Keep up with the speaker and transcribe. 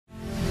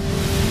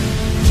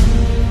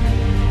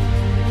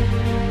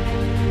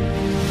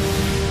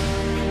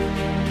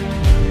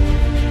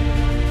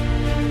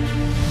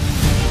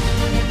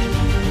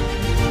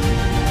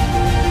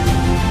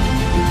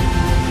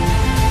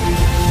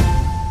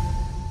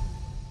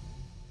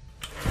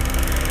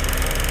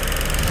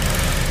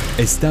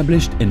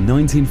Established in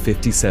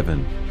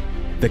 1957,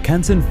 the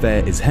Canton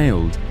Fair is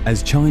hailed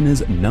as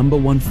China's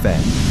 #1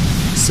 fair,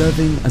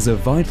 serving as a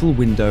vital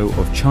window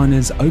of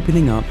China's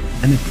opening up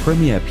and a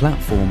premier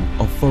platform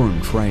of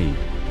foreign trade.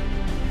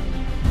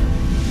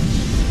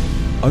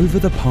 Over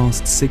the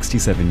past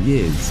 67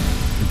 years,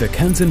 the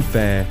Canton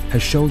Fair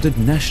has shouldered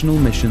national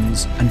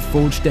missions and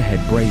forged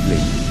ahead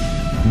bravely,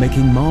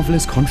 making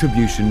marvelous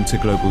contribution to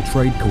global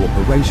trade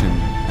cooperation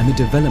and the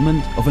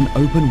development of an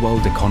open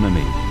world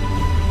economy.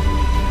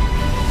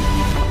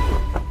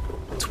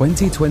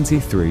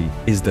 2023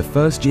 is the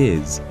first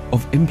years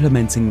of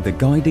implementing the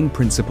guiding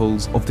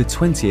principles of the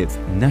 20th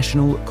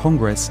National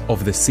Congress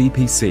of the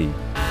CPC.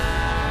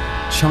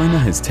 China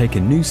has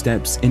taken new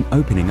steps in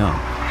opening up.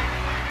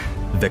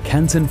 The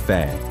Canton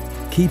Fair,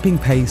 keeping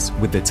pace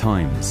with the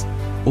times,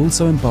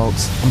 also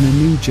embarks on a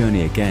new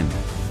journey again.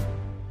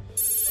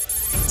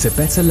 To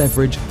better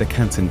leverage the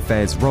Canton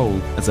Fair's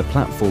role as a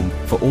platform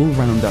for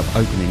all-round-up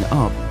opening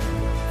up,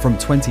 from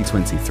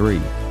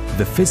 2023,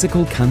 the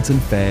physical Canton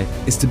Fair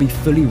is to be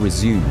fully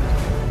resumed,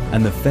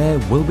 and the fair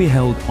will be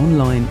held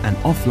online and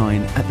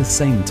offline at the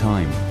same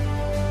time.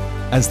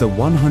 As the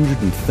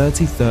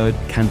 133rd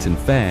Canton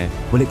Fair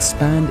will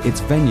expand its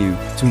venue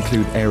to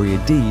include Area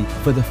D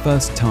for the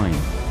first time,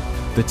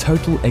 the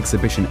total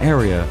exhibition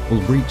area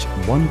will reach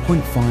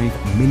 1.5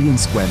 million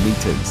square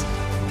meters,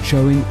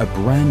 showing a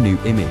brand new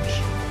image.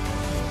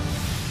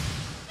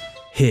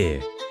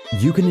 Here,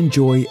 you can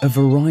enjoy a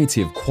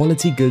variety of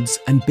quality goods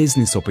and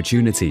business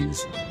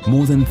opportunities.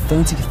 More than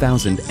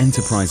 30,000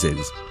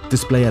 enterprises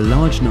display a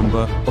large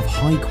number of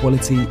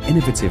high-quality,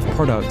 innovative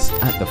products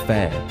at the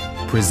fair,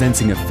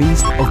 presenting a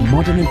feast of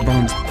modern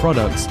advanced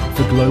products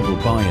for global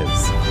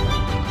buyers.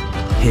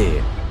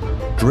 Here,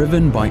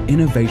 driven by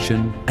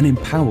innovation and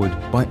empowered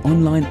by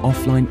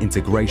online-offline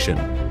integration,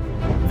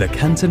 the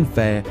Canton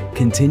Fair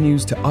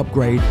continues to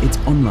upgrade its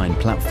online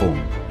platform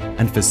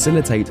and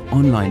facilitate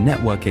online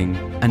networking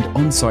and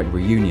on-site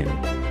reunion,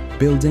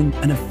 building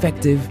an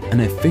effective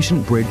and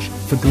efficient bridge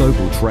for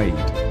global trade.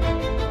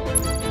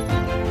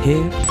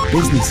 Here,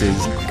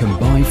 businesses can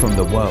buy from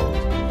the world,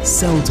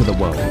 sell to the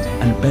world,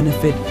 and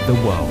benefit the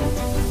world.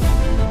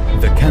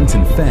 The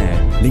Canton Fair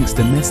links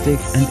domestic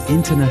and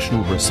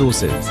international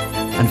resources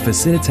and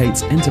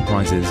facilitates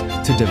enterprises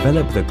to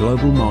develop the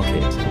global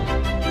market.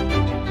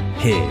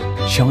 Here,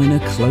 China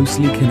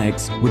closely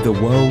connects with the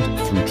world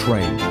through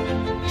trade,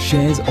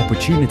 shares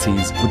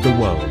opportunities with the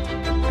world,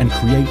 and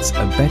creates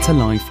a better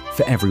life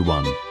for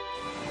everyone.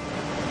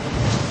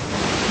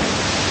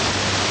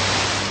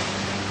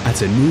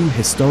 At a new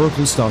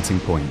historical starting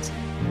point,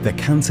 the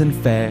Canton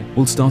Fair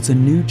will start a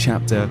new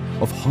chapter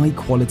of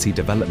high-quality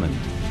development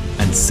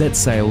and set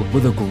sail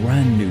with a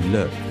brand new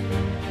look.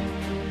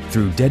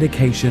 Through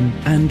dedication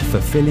and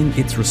fulfilling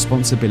its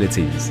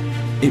responsibilities,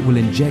 it will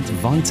inject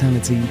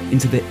vitality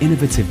into the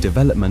innovative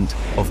development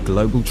of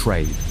global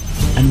trade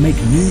and make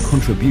new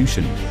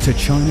contribution to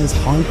China's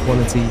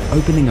high-quality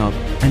opening up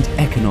and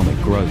economic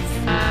growth.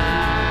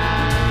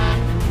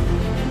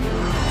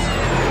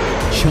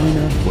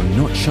 China will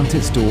not shut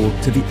its door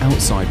to the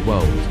outside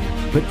world,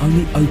 but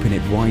only open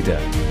it wider.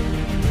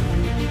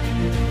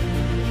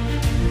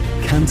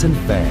 Canton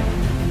Fair,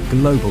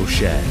 global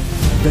share.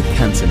 The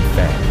Canton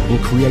Fair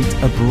will create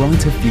a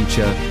brighter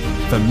future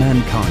for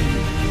mankind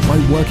by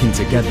working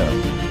together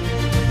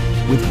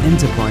with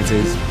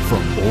enterprises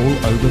from all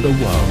over the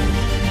world.